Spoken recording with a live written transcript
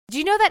Do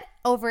you know that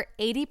over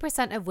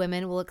 80% of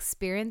women will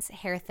experience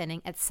hair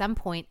thinning at some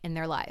point in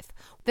their life?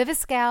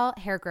 Viviscal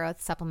hair growth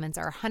supplements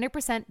are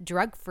 100%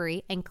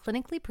 drug-free and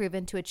clinically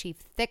proven to achieve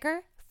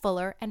thicker,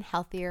 fuller, and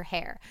healthier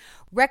hair.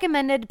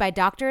 Recommended by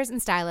doctors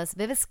and stylists,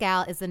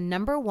 Viviscal is the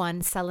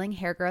 #1 selling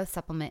hair growth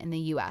supplement in the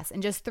U.S.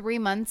 In just 3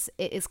 months,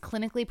 it is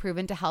clinically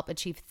proven to help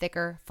achieve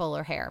thicker,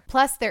 fuller hair.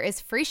 Plus, there is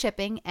free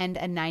shipping and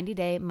a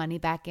 90-day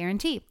money-back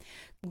guarantee.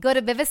 Go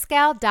to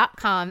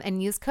Viviscal.com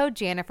and use code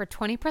Jana for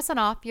 20%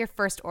 off your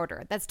first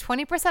order. That's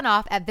 20%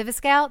 off at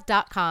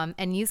Viviscal.com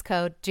and use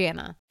code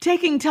Jana.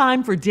 Taking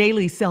time for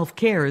daily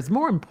self-care is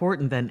more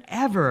important than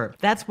ever.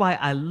 That's why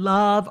I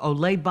love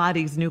Olay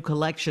Body's new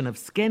collection of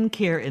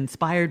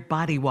skincare-inspired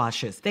body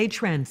washes. They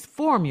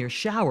transform your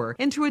shower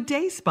into a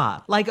day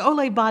spa, like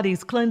Olay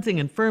Body's Cleansing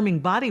and Firming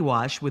Body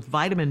Wash with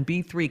vitamin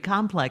B3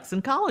 complex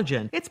and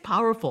collagen. It's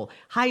powerful,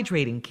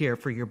 hydrating care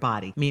for your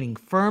body, meaning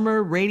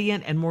firmer,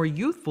 radiant, and more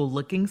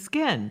youthful-looking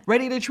skin.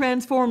 Ready to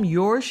transform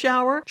your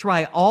shower?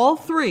 Try all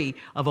 3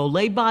 of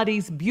Olay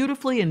Body's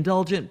beautifully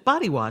indulgent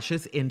body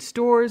washes in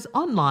stores,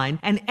 online,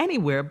 and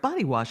anywhere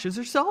body washes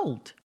are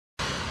sold.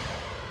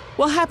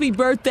 Well, happy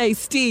birthday,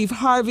 Steve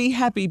Harvey.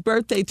 Happy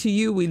birthday to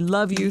you. We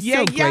love you.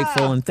 So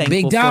grateful and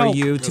thankful for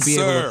you to be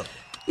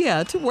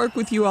able to work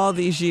with you all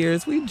these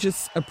years. We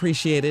just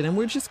appreciate it, and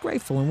we're just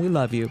grateful, and we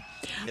love you.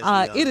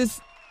 Yes, it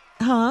is,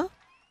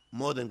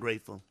 more than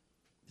grateful.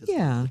 Just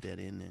put that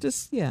in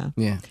there.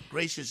 Yeah.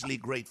 Graciously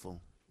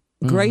grateful.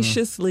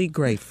 Graciously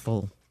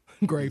grateful.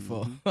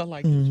 Grateful. I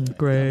like it.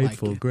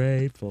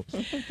 Grateful.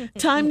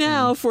 Time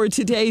now for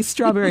today's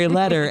Strawberry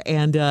Letter.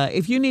 And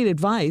if you need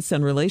advice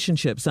on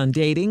relationships, on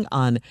dating,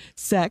 on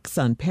sex,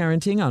 on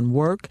parenting, on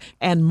work,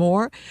 and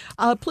more,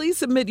 please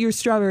submit your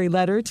Strawberry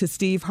Letter to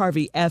Steve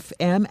Harvey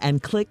FM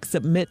and click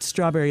Submit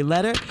Strawberry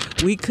Letter.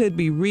 We could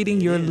be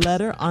reading your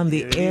letter on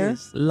the air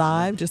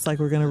live, just like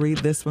we're going to read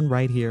this one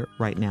right here,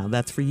 right now.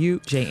 That's for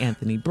you, J.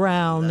 Anthony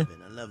Brown.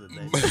 I love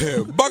it,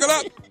 baby. Buckle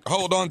up.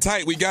 Hold on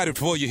tight. We got it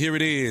for you. Here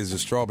it is, the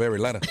Strawberry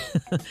Letter.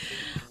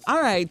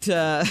 All right,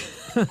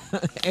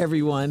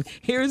 everyone.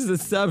 Here's the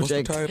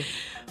subject. What's the title?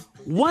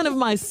 One of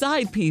my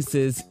side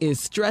pieces is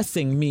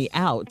stressing me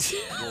out.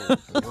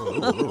 Getting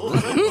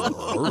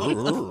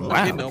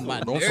on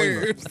my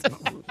nerves.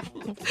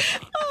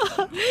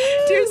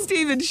 Dear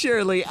Steve and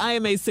Shirley, I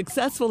am a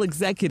successful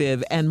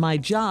executive and my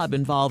job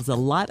involves a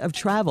lot of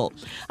travel.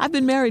 I've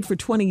been married for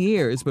 20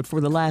 years, but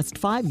for the last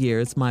 5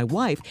 years, my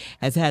wife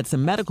has had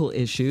some medical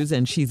issues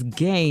and she's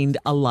gained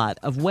a lot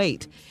of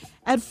weight.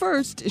 At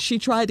first, she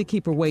tried to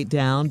keep her weight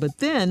down, but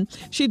then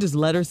she just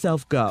let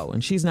herself go,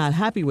 and she's not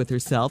happy with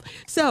herself,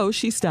 so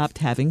she stopped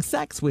having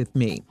sex with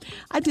me.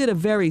 I did a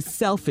very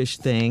selfish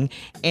thing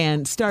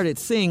and started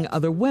seeing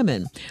other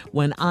women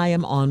when I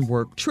am on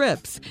work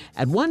trips.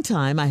 At one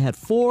time, I had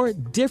 4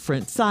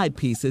 different side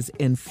pieces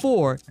in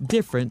 4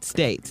 different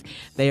states.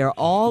 They are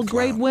all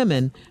great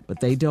women, but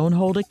they don't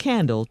hold a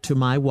candle to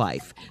my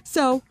wife.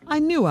 So I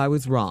knew I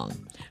was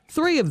wrong.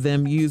 3 of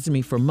them used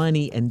me for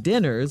money and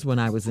dinners when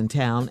I was in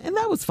town, and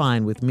that was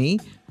fine with me.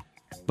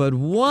 But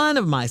one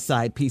of my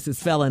side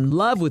pieces fell in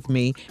love with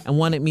me and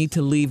wanted me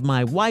to leave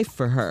my wife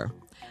for her.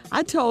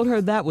 I told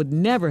her that would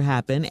never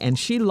happen, and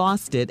she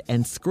lost it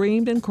and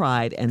screamed and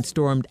cried and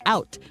stormed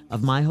out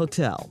of my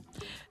hotel.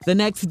 The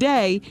next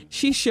day,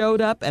 she showed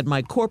up at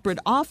my corporate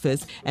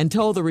office and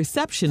told the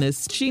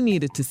receptionist she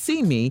needed to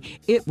see me.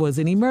 It was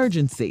an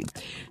emergency.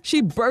 She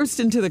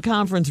burst into the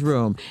conference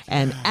room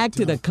and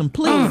acted a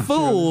complete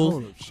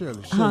fool.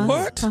 Shirley.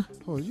 What?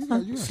 You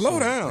got Slow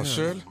down,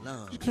 Shirley.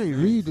 You can't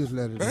read this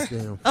letter this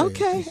damn fast.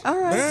 Okay, all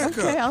right, Back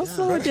okay, up. I'll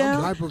slow it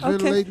down.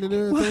 Hyperventilating and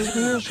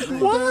everything.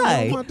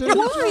 Why? Why?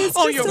 It's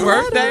On just your a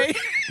birthday? letter.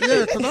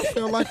 Yeah, because I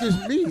feel like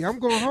it's me. I'm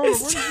going home.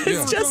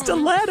 It's just a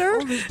letter.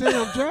 On this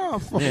damn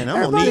job. Man,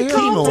 I'm going to Everybody need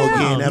calm chemo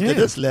down. again after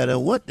this letter.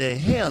 What the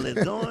hell is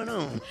going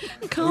on?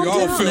 Calm We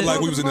all down. felt like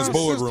we was in this My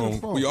boardroom.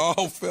 sister's We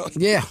all felt.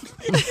 Yeah.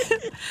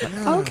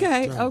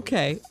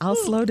 Okay, I'll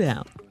slow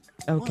down.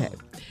 Okay.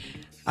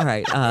 All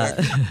right,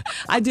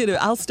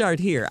 I'll start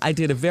here. I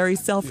did a very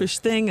selfish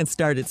thing and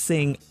started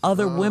seeing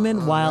other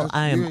women while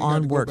I You am ain't gotta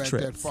on go work back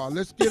trips. that far.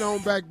 Let's get on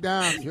back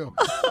down here.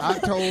 I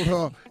told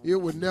her it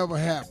would never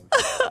happen.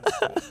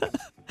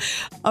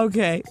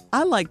 Okay,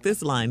 I like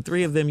this line.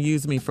 3 of them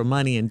used me for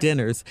money and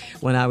dinners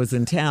when I was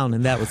in town,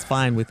 and that was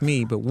fine with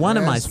me. But one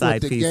of my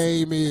side That's what the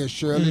pieces, game is,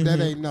 Shirley.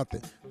 That ain't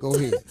nothing. Go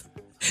ahead.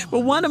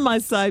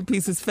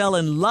 fell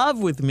in love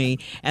with me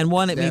and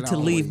wanted me That to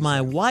leave always my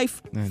happens.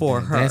 wife for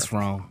her. That's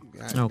wrong.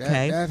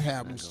 Okay. That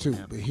happens too.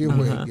 But here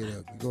we get up.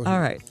 Go ahead. All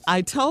right.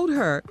 I told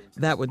her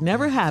that would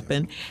never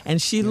happen,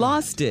 and she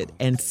lost it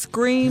and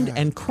screamed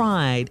and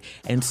cried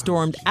and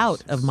stormed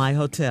out of my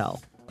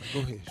hotel.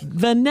 Go ahead.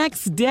 The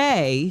next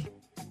day,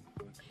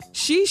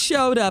 she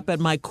showed up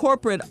at my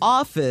corporate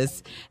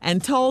office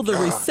and told the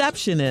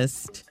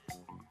receptionist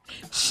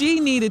she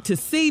needed to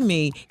see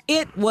me.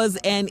 It was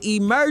an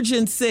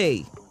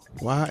emergency.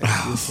 Why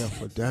is this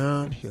heifer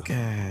down here?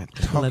 God.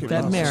 Let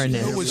that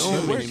marinate.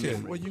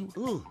 Where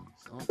you?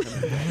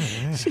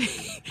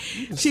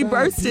 She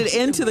bursted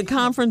into the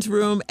conference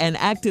room and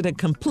acted a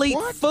complete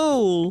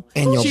fool.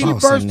 And your She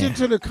boss burst in there.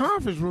 into the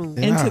conference room.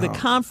 Into the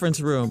conference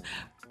room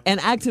and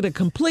acted a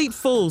complete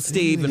fool,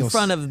 Steve, in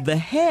front of the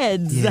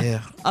heads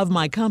of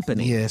my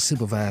company. Yeah,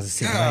 supervisor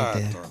sitting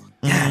right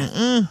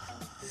there.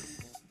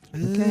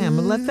 Okay, I'm going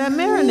to let that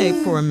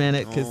marinate for a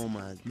minute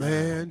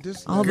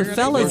because all the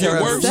fellas are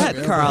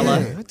upset, Carla.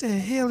 Yeah, what the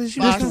hell is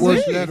you That's the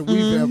worst doing? letter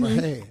we've ever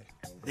had.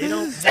 They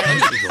don't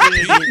have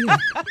security.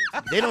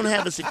 They don't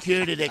have a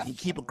security that can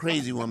keep a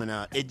crazy woman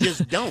out. They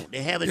just don't.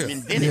 They haven't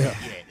invented it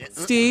yet.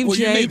 Steve, Well,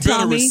 you Jay, need better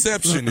Tommy,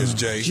 receptionists,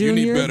 Jay.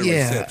 Junior? You need better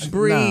Yeah. reception.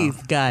 breathe,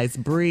 guys,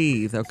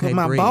 breathe. Okay, But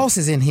my breathe. boss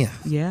is in here.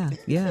 Yeah.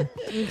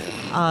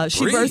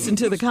 She Breathe. burst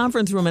into the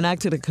conference room and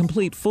acted a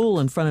complete fool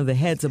in front of the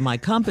heads of my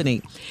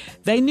company.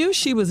 They knew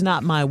she was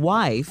not my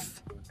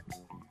wife,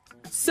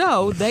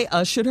 so they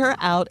ushered her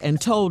out and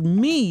told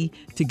me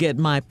to get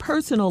my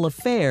personal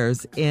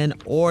affairs in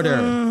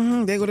order.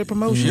 There go the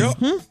promotion. Yep.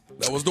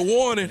 That was the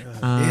warning.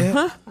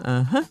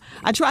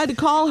 I tried to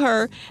call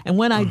her, and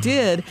when I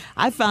did,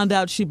 I found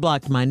out she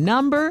blocked my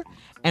number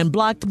and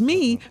blocked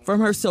me from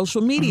her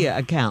social media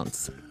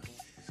accounts.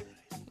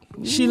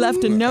 She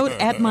left a note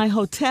at my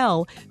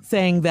hotel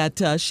saying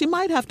that she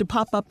might have to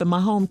pop up in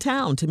my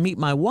hometown to meet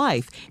my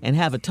wife and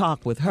have a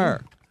talk with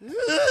her.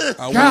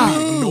 I won't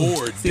be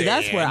ignored. See,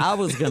 that's where I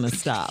was going to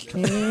stop.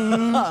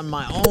 On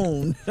my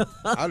own.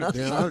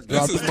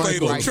 This is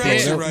fatal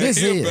attraction right This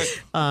here. is.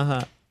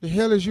 But The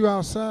hell is you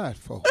outside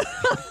for?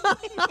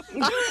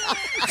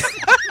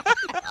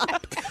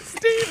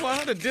 Steve want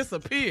her to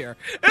disappear.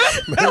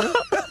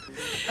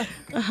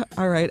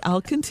 All right,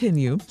 I'll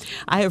continue.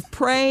 I have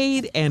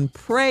prayed and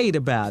prayed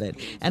about it.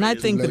 And I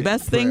think the late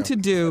best thing to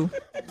prayer. do.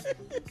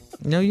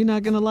 No, you're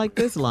not going to like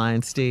this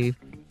line, Steve.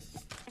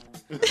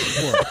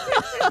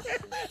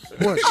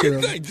 What,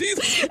 Shirley?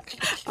 Jesus.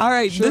 All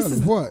right, Shirley, this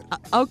is what?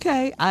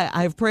 okay.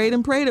 I've prayed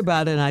and prayed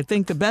about it, and I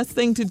think the best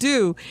thing to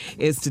do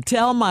is to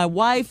tell my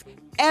wife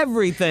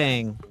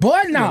everything.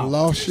 Boy, You no.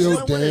 lost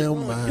your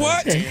damn mind.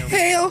 What?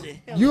 Hell.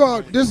 You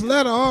are this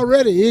letter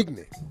already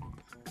ignorant.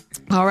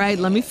 All right,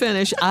 let me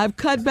finish. I've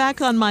cut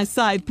back on my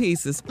side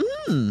pieces.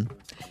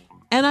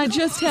 And I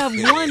just have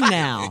one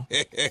now.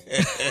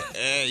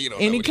 You don't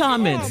know Any what you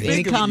comments? want.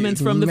 Any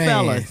comments from the Man.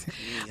 fellas?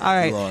 All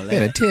right.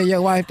 Better tell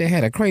your wife they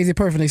had a crazy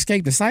person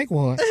escape the psych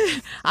ward.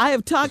 I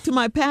have talked to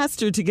my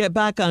pastor to get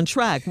back on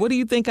track. What do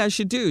you think I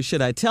should do?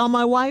 Should I tell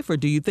my wife, or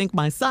do you think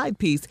my side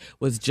piece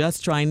was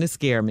just trying to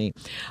scare me?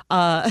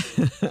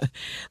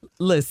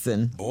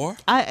 Listen, Boy.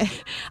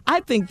 I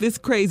think this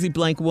crazy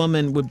blank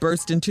woman would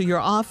burst into your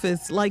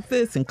office like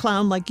this and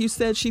clown like you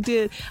said she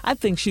did. I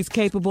think she's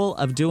capable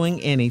of doing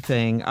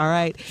anything. All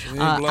right.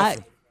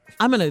 bluffing.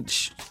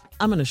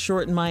 I'm gonna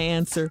shorten my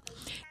answer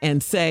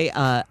and say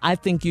I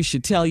think you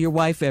should tell your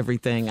wife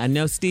everything. I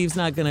know Steve's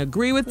not gonna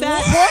agree with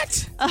that.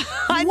 What?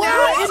 I know.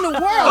 What in the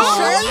world,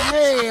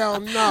 Shirley? Hell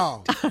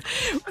no.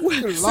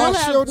 You We'll lost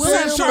have- your we'll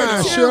have damn part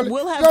mind, two. Shirley.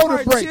 We'll have Go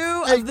part to break.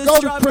 two Hey, of the go to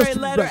strawberry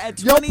Christian letter break.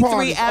 at Your 23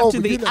 party's after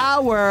over. the Get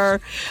out.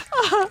 hour.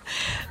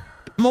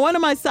 One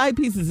of my side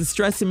pieces is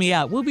stressing me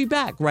out. We'll be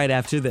back right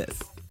after this.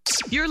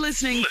 You're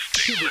listening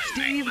to the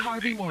Steve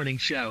Harvey Morning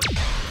Show.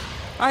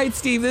 All right,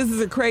 Steve, this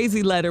is a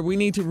crazy letter. We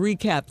need to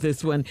recap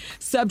this one.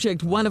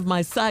 Subject, one of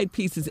my side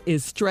pieces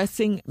is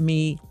stressing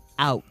me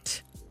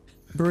out.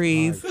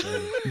 Breathe.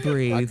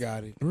 Breathe. I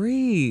got it.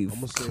 Breathe. I'm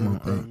gonna say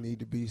everything need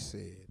to be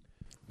said.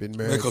 Been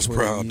married Make us 20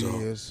 proud,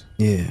 dog. years.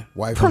 Yeah.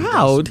 Wife Proud?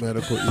 has some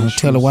medical Don't issues.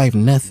 tell the wife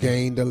nothing.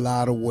 Gained a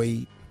lot of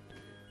weight.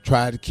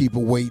 Tried to keep her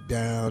weight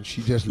down.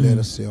 She just let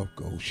herself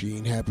go. She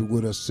ain't happy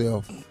with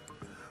herself.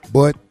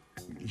 But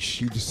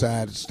she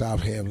decided to stop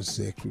having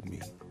sex with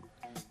me.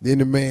 Then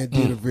the man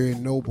did a very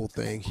noble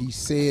thing. He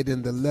said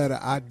in the letter,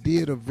 I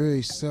did a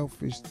very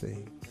selfish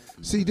thing.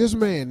 See, this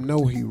man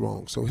know he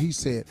wrong. So he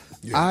said,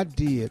 I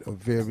did a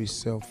very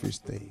selfish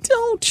thing.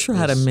 Don't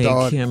try to make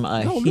Start- him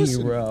a No,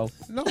 listen. hero.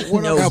 No,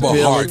 what No, I'm Have a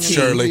saying heart, is-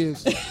 Shirley.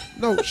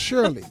 No,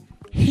 Shirley.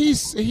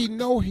 He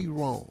know he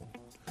wrong.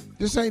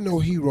 This ain't no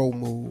hero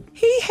move.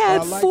 He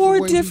had I like the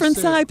four way he different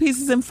said- side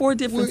pieces in four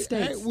different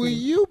states. Will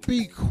you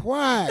be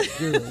quiet,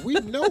 girl? We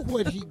know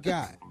what he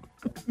got.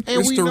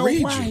 And we Mr. know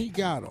Regent. why he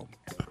got him.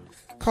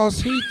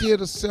 Because he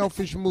did a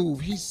selfish move.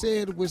 He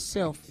said it was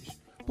selfish.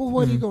 But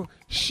what he going?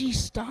 She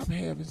stopped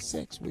having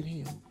sex with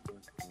him.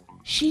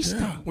 She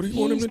stopped. What do you He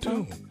want him to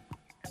stopped. do?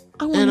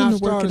 I want And him I to work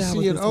started it out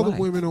with seeing his other wife.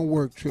 women on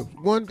work trips.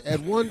 At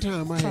one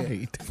time, I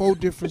had 4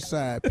 different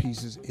side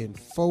pieces in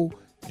 4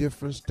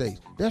 different states.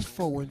 That's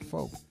 4 and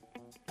 4.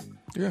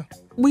 Yeah.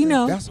 We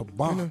know. That's a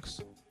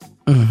box.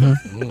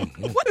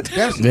 Mm-hmm.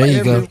 That's There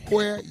you go.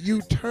 everywhere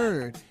you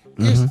turn.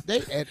 It's they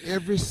at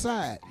every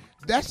side.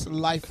 That's the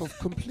life of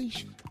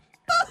completion.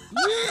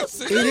 Yes,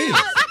 It is.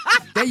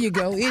 There you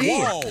go. It is.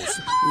 Walls.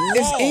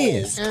 It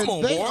is. And Come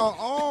on, they boy. are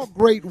all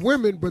great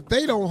women, but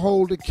they don't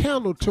hold a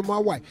candle to my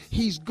wife.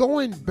 He's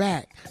going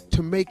back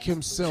to make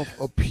himself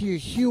appear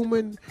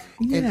human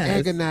and Yes.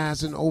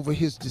 agonizing over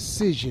his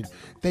decision.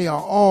 They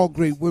are all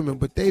great women,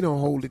 but they don't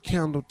hold a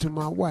candle to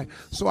my wife.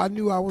 So I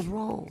knew I was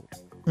wrong.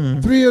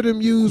 3 of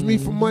them used me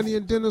for money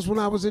and dinners when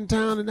I was in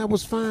town, and that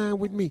was fine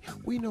with me.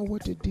 We know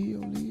what the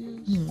deal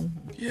is.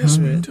 Yes,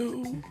 we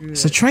do.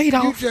 It's a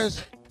trade-off. You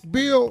just,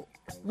 Bill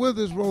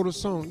Withers wrote a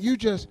song. You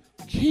just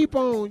keep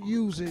on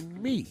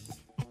using me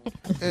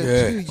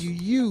until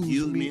you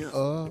use me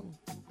up.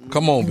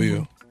 Come on,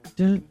 Bill.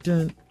 Dun,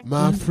 dun.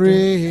 My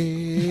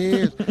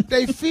friends,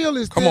 they feel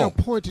it's their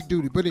appointed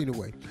duty. But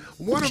anyway,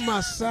 one of my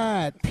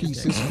side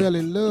pieces fell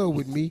in love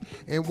with me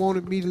and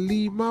wanted me to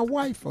leave my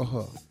wife for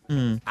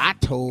her. I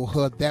told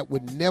her that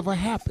would never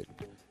happen.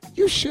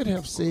 You should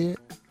have said,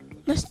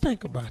 let's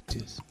think about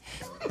this.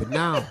 But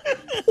now,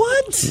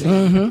 What?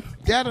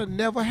 that'll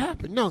never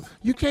happen. No,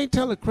 you can't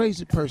tell a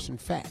crazy person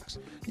facts.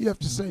 You have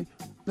to say,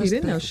 He let's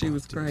didn't know think she about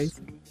was this.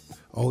 crazy.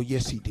 Oh,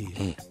 yes, he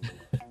did.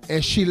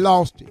 And she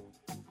lost it.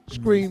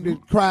 Screamed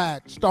and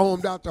cried,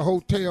 stormed out the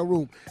hotel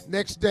room.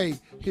 Next day,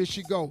 here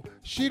she go.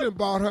 She done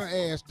bought her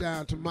ass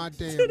down to my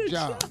damn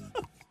job.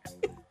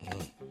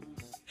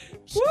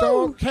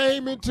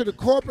 Came into the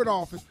corporate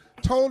office,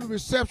 told the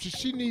reception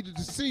she needed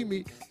to see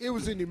me. It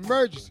was an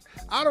emergency.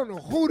 I don't know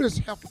who this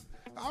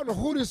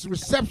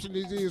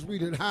receptionist is we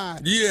done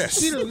hired. Yes.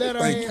 She done let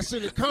her ass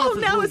in the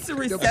conference now room. it's the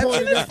Done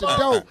pointed at the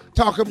door,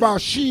 talking about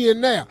she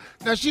in there.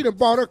 Now she done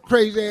brought her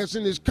crazy ass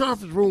in this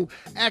conference room,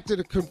 acted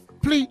a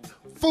complete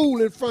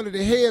fool in front of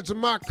the heads of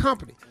my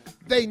company.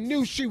 They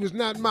knew she was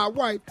not my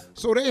wife,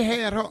 so they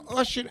had her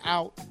ushered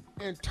out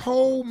and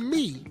told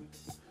me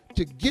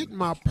to get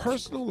my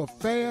personal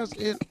affairs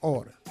in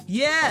order.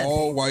 Yes.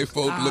 All white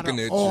folk Out looking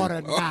of at order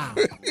you. now.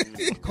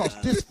 Because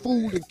this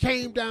fool that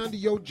came down to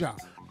your job.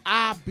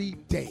 I'll be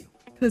damned.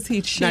 Because he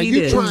Now you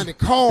cheated. trying to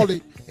call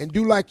it and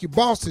do like your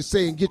boss is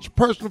saying, get your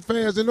personal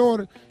affairs in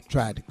order.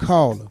 Tried to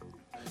call her.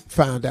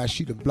 Found out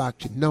she done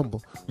blocked your number,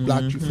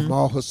 blocked you from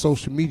all her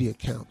social media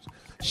accounts.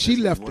 She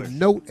left a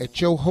note at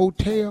your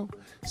hotel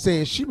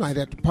saying she might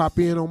have to pop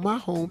in on my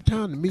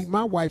hometown to meet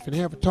my wife and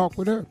have a talk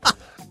with her.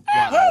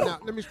 Now,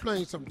 let me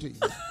explain something to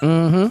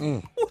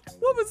you.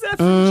 What was that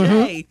for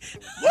Jay?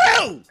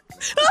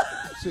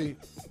 See,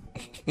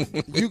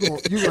 you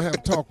gonna have a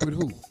talk with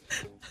who?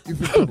 You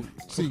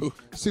finna,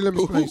 see, let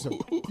me explain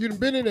something. You done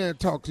been in there and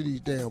talked to these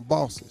damn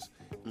bosses.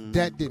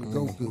 That didn't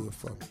go good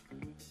for me.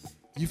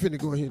 You finna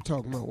go ahead and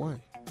talk to my wife.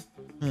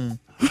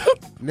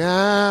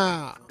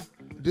 Now,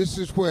 this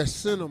is where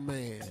sinner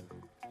man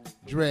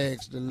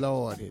drags the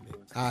Lord in it.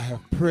 I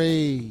have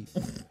prayed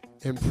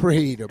and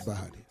prayed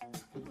about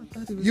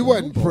it. You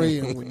wasn't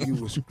praying when you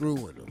were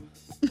screwing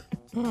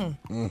them.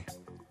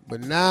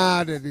 But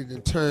now that it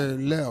done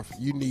turned left,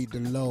 you need the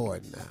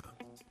Lord now.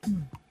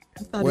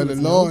 Well, the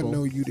Lord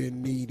know you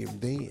didn't need him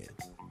then.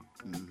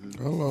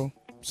 Hello.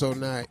 So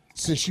now,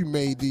 since you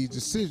made these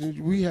decisions,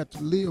 we have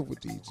to live with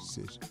these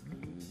decisions.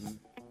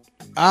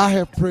 I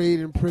have prayed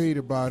and prayed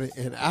about it,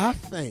 and I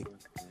think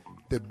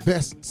the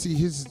best, see,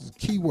 here's the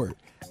key word.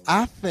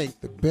 I think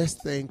the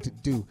best thing to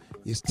do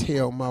is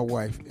tell my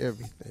wife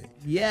everything.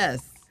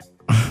 Yes.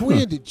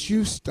 When did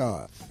you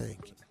start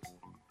thinking?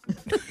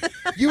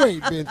 You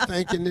ain't been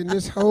thinking in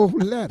this whole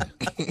letter.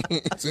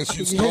 Since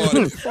you You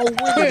had started. 4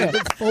 women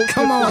in 4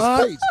 different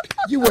states.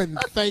 You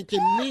wasn't thinking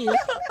then.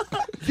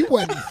 You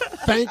wasn't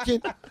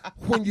thinking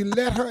when you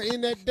let her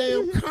in that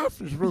damn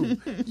conference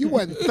room. You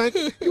wasn't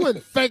thinking. You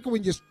wasn't thinking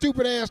when your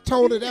stupid ass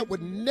told her that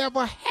would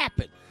never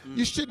happen.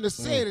 You shouldn't have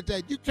said it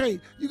that. You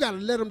can't. You got to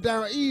let them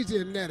down easier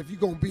than that if you're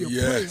going to be a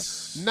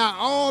Yes. player. Now,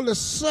 all of a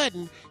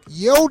sudden,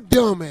 your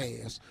dumb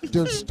ass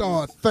done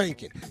start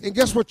thinking. And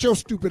guess what your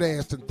stupid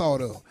ass done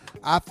thought of?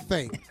 I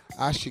think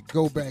I should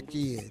go back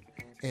in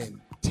and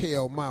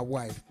tell my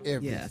wife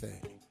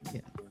everything.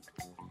 Yeah.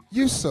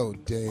 You so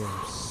damn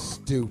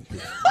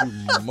stupid.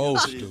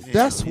 Most of it.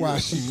 That's why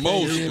she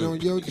Most came in of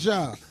on your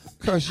job.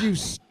 Because you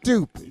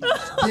stupid.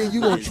 Then you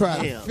going to try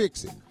to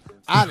fix it.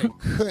 I done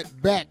cut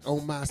back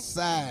on my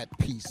side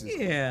pieces.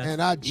 Yeah. And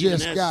I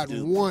just that's got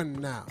stupid. one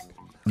now.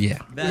 Yeah.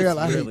 That's Well,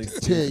 I really hate to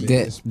tell you That-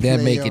 this,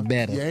 that make player, it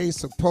better. You ain't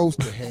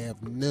supposed to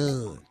have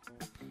none.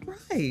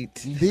 right.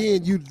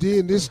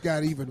 Then this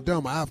got even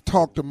dumber. I've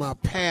talked to my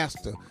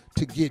pastor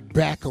to get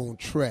back on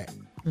track.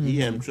 He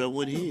having trouble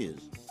with his.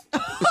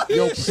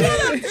 Yo,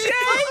 Jay.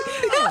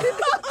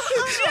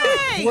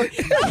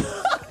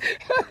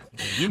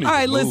 You need All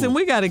right, to listen, move.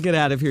 we got to get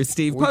out of here,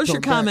 Steve. we Post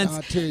your come back, comments.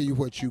 I'll tell you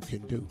what you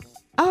can do.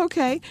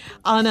 Okay.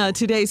 On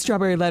today's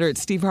Strawberry Letter at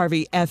Steve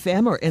Harvey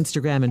FM or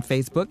Instagram and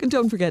Facebook. And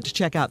don't forget to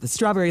check out the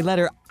Strawberry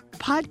Letter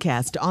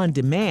podcast on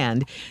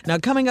demand. Now,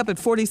 coming up at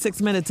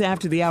 46 minutes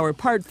after the hour,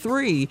 part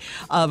 3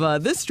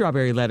 of this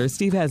Strawberry Letter,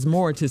 Steve has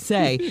more to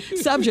say.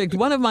 Subject,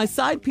 one of my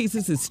side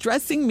pieces is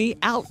stressing me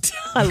out.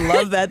 I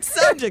love that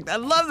subject. I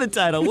love the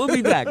title. We'll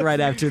be back right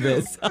after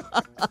this.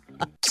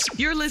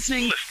 You're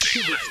listening to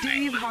the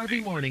Steve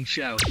Harvey Morning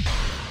Show.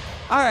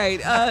 All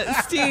right,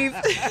 Steve.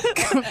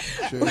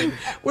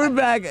 We're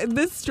back.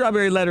 This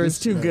strawberry letter is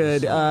too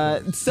good.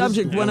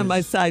 Subject, one of my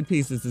side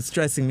pieces is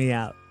stressing me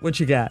out. What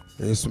you got?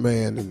 This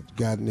man had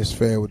gotten this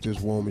affair with this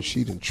woman.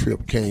 She done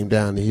tripped, came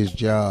down to his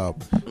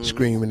job,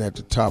 screaming at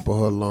the top of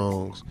her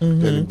lungs.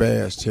 That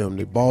embarrassed him.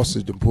 The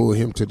bosses done pulled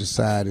him to the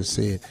side and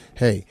said,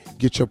 hey,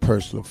 get your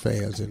personal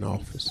affairs in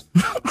office.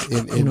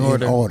 In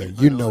order.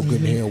 You know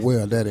good and hell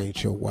well that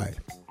ain't your wife.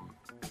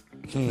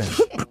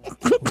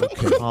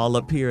 Okay. All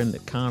up here in the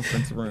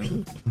conference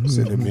room.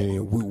 Send him in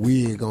here.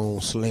 Wig on,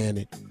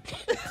 slanted.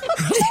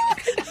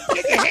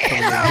 Get your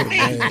hands on me.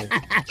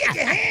 Get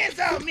your hands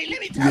on me. Let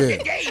me talk to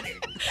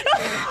David.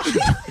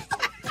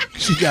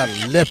 She got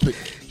a leopard.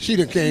 She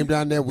done came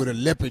down there with a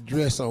leopard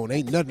dress on.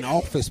 Ain't nothing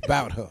office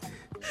about her.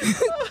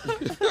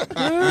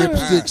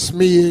 Lipstick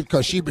smeared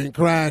because she been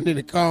crying in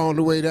the car on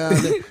the way down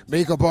there.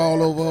 Makeup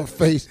all over her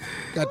face.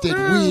 Got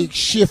that wig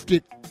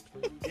shifted.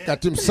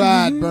 Got them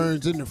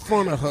sideburns in the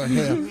front of her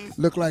hair.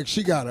 Look like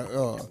she got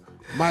a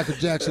Michael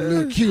Jackson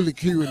little cutie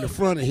cue in the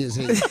front of his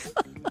head.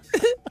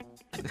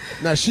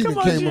 Now she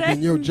done came up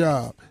in your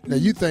job. Now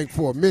you think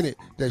for a minute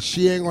that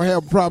she ain't gonna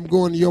have a problem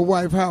going to your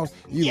wife's house?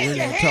 You went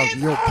and talked to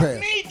your past.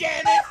 Me,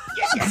 damn it.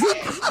 Get your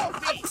hands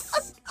off me.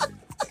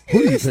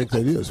 Who do you think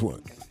that is?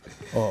 What?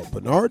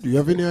 Bernard, do you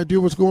have any idea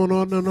what's going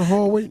on in the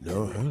hallway?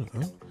 No, I don't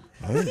know.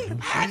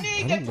 I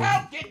need to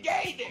talk to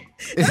David.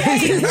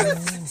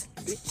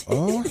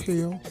 Oh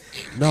hell,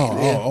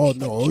 no!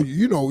 No!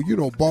 You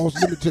know, boss.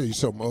 Let me tell you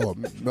something.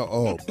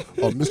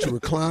 Mr.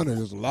 Recliner,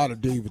 there's a lot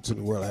of Davids in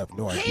the world. I have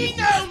no idea. He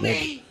know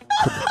me.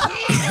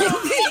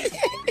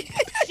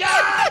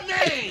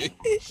 Charmaine.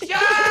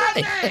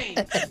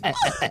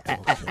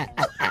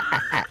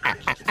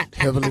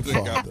 Heavenly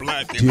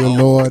Father, dear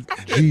Lord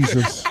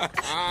Jesus,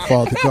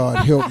 Father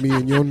God, help me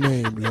in your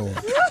name, Lord.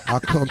 I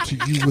come to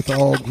you with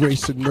all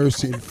grace and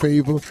mercy and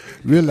favor,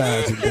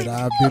 realizing that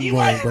I've been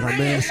wrong, but I'm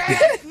asking.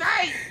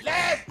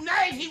 Last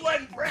night he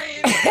wasn't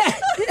praying.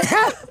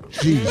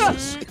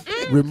 Jesus,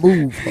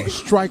 remove her,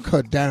 strike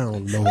her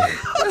down, Lord.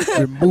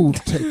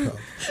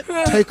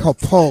 Take her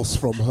pulse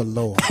from her,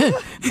 Lord.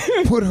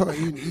 Put her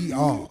in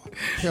ER,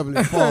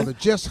 Heavenly Father,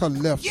 just her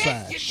left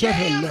side. Shut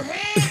her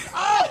left.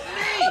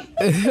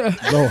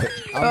 Lord,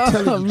 I'm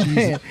telling you,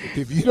 Jesus,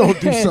 if you don't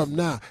do something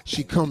now,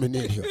 she coming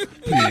in here.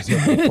 Please,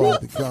 Heavenly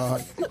Father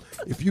God,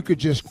 if you could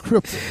just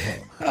cripple her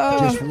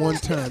just one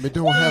time. It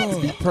don't have to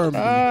be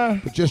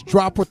permanent, but just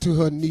drop her to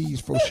her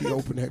knees before she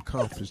open that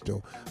conference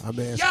door. I'm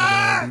asking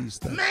all these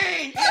things.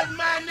 Maine is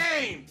my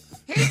name.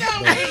 He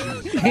don't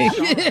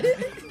mean.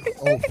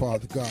 Oh,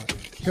 Father God,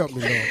 help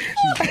me, Lord.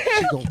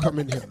 She gonna come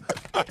in here.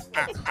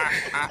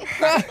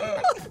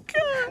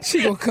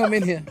 She gonna come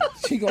in here.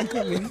 She gonna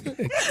come in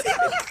here.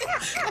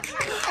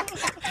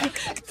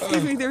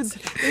 Excuse me, there's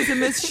a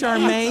Miss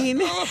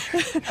Charmaine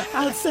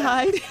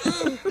outside.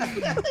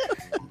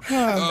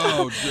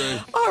 Oh, Jay.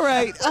 All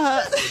right.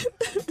 I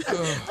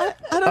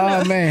don't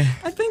know. Man.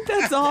 I think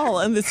that's all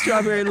in the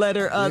strawberry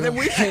letter that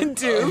we can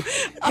do.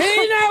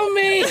 He know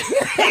me.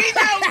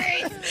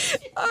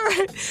 All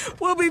right.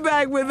 We'll be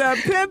back with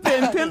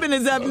Pimpin'. Pimpin'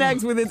 is up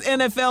next with his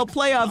NFL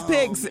playoff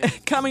picks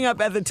coming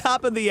up at the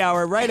top of the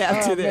hour right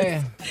after this.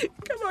 Man.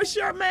 Come on,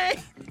 Charmaine.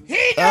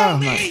 He know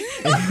me.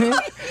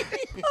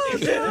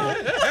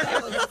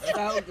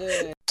 So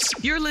good.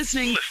 You're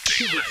listening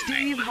to the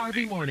Steve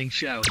Harvey Morning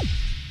Show.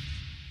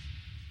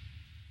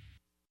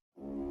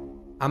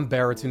 I'm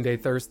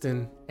Baratunde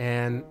Thurston,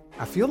 and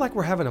I feel like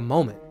we're having a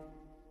moment.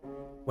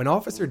 When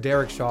Officer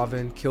Derek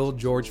Chauvin killed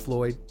George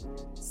Floyd,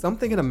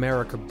 something in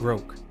America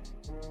broke.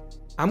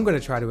 I'm going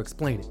to try to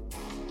explain it.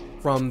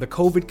 From the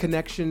COVID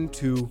connection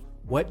to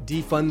what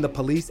defund the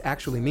police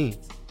actually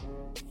means.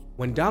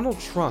 When Donald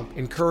Trump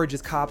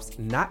encourages cops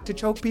not to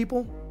choke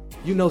people,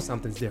 you know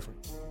something's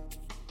different.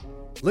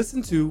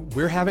 Listen to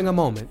We're Having a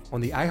Moment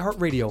on the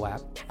iHeartRadio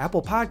app,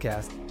 Apple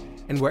Podcast,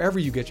 and wherever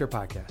you get your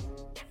podcasts.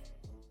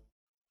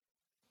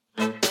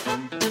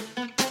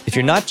 If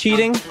you're not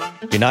cheating,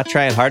 you're not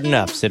trying hard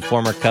enough, said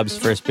former Cubs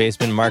first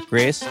baseman Mark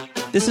Grace.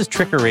 This is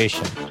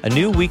Trickeration, a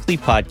new weekly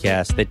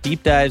podcast that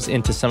deep dives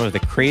into some of the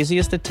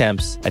craziest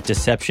attempts at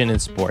deception in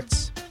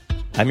sports.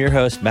 I'm your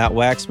host, Matt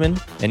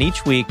Waxman, and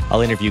each week I'll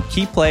interview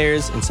key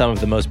players in some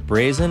of the most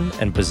brazen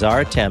and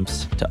bizarre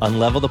attempts to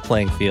unlevel the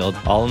playing field,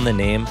 all in the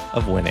name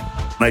of winning.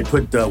 I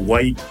put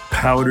white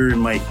powder in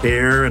my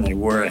hair and I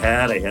wore a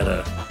hat. I had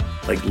a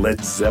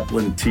Led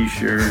Zeppelin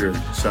t-shirt or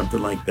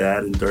something like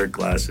that and dark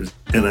glasses.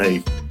 And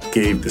I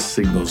gave the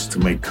signals to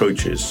my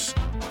coaches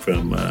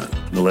from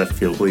the left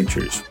field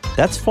bleachers.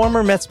 That's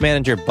former Mets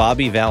manager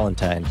Bobby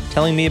Valentine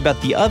telling me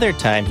about the other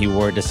time he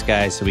wore a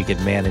disguise so he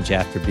could manage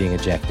after being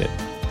ejected.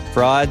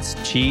 Frauds,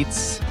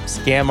 cheats,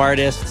 scam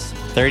artists,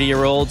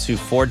 30-year-olds who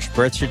forged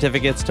birth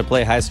certificates to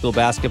play high school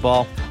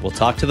basketball. We'll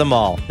talk to them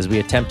all as we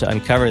attempt to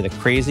uncover the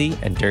crazy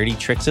and dirty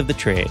tricks of the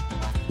trade.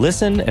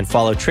 Listen and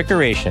follow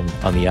Trickeration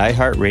on the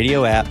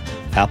iHeartRadio app,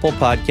 Apple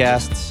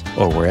Podcasts,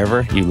 or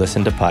wherever you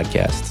listen to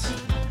podcasts.